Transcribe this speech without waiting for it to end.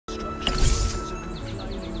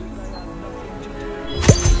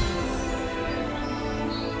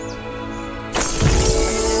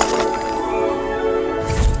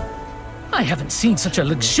I haven't seen such a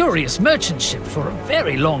luxurious merchant ship for a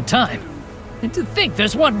very long time. And to think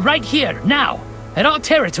there's one right here, now, at our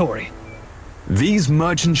territory. These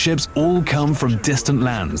merchant ships all come from distant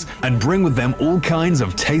lands and bring with them all kinds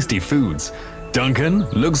of tasty foods. Duncan,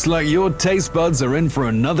 looks like your taste buds are in for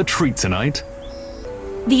another treat tonight.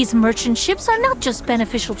 These merchant ships are not just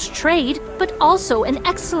beneficial to trade, but also an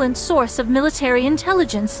excellent source of military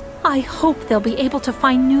intelligence. I hope they'll be able to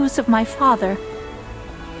find news of my father.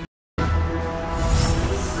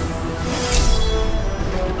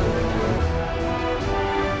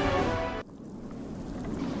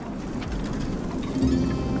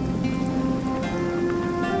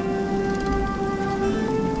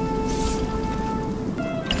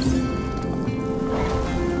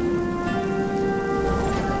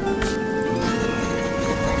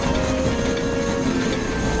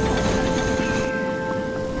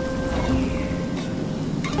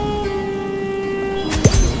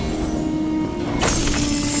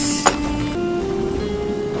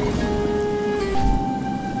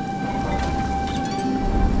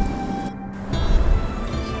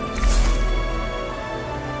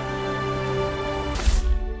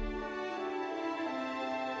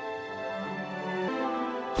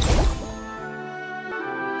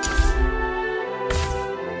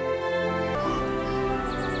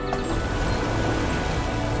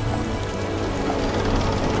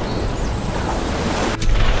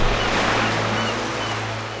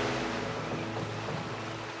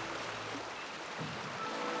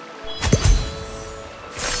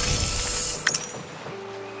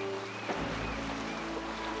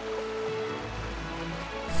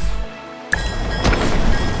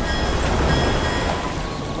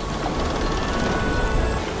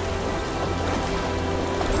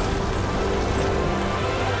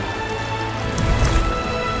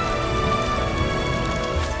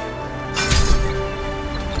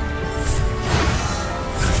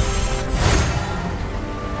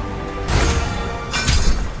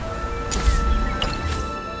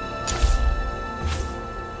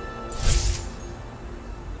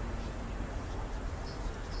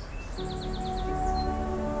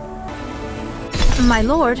 My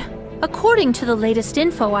lord, according to the latest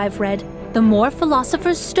info I've read, the more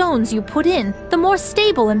Philosopher's Stones you put in, the more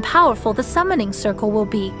stable and powerful the summoning circle will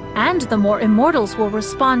be, and the more Immortals will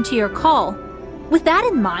respond to your call. With that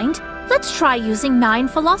in mind, let's try using 9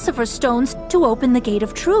 Philosopher's Stones to open the Gate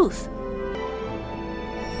of Truth.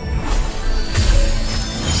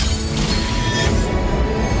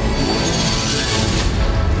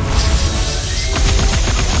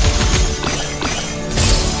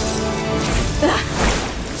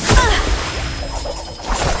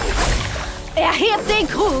 Erhebt den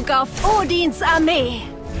Krug auf Odins Armee!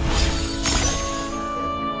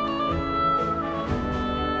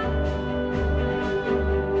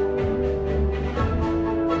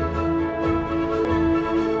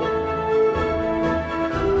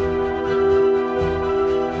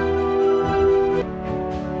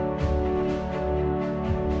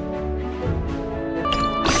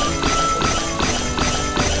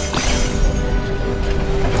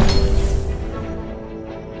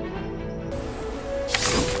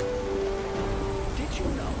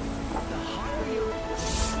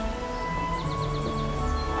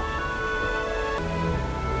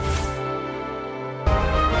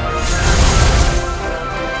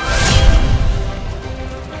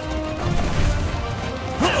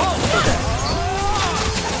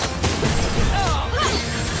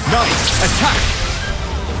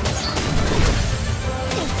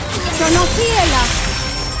 Sono fiera!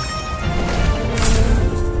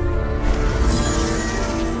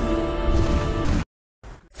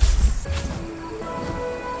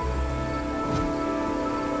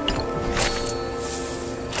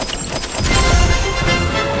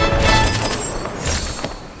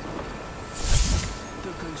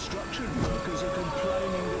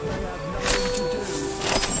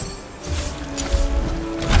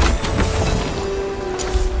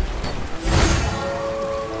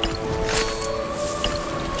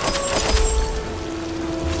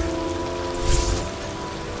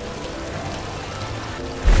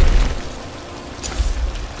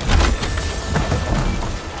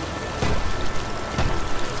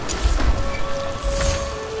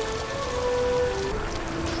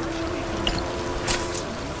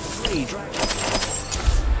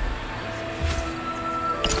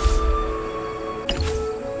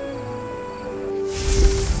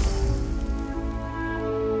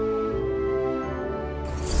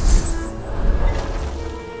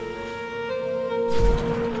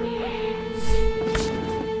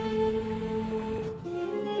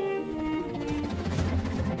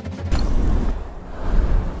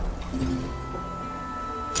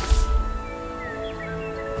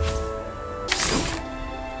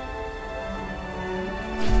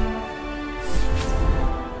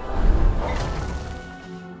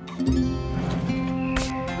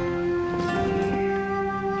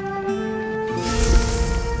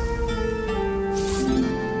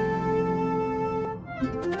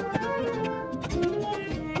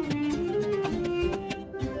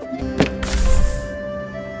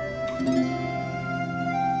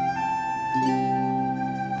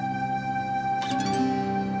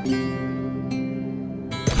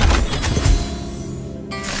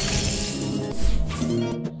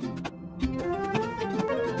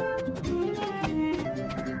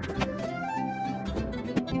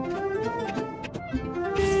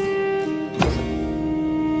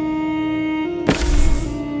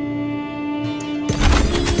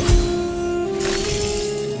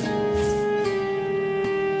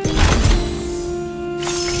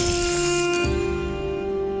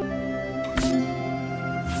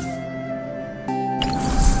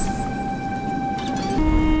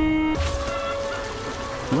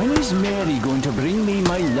 When's Mary going to bring me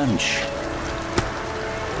my lunch?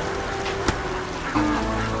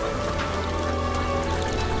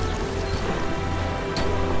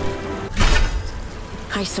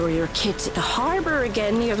 I saw your kids at the harbour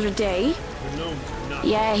again the other day.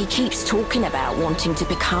 Yeah, he keeps talking about wanting to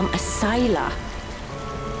become a sailor.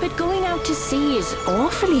 But going out to sea is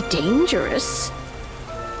awfully dangerous.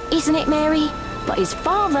 Isn't it, Mary? But his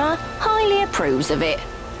father highly approves of it.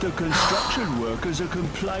 The construction workers are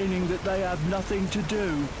complaining that they have nothing to do.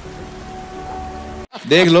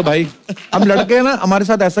 देख लो भाई, हम लड़के हैं ना, हमारे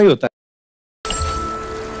साथ ऐसा ही होता है.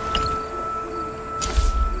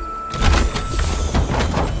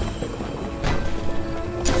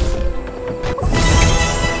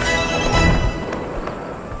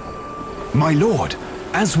 My lord,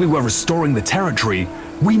 as we were restoring the territory,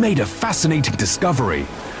 we made a fascinating discovery.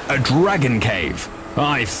 A dragon cave.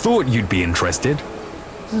 I thought you'd be interested.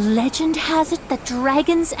 Legend has it that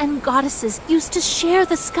dragons and goddesses used to share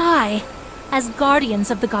the sky. As guardians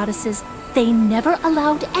of the goddesses, they never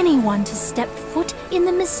allowed anyone to step foot in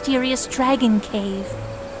the mysterious dragon cave.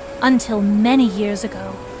 Until many years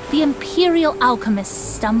ago, the Imperial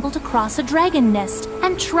alchemists stumbled across a dragon nest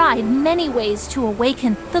and tried many ways to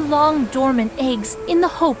awaken the long-dormant eggs in the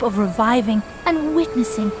hope of reviving and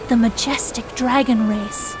witnessing the majestic dragon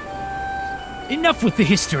race. Enough with the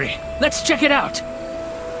history. Let's check it out.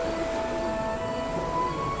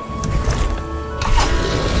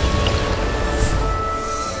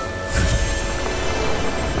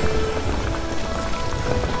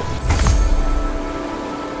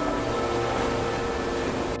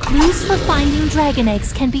 Clues for finding dragon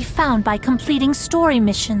eggs can be found by completing story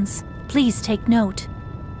missions. Please take note.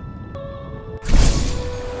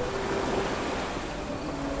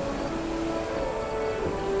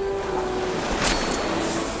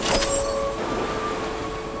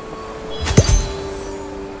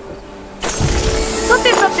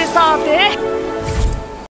 Tutti frutti sorti!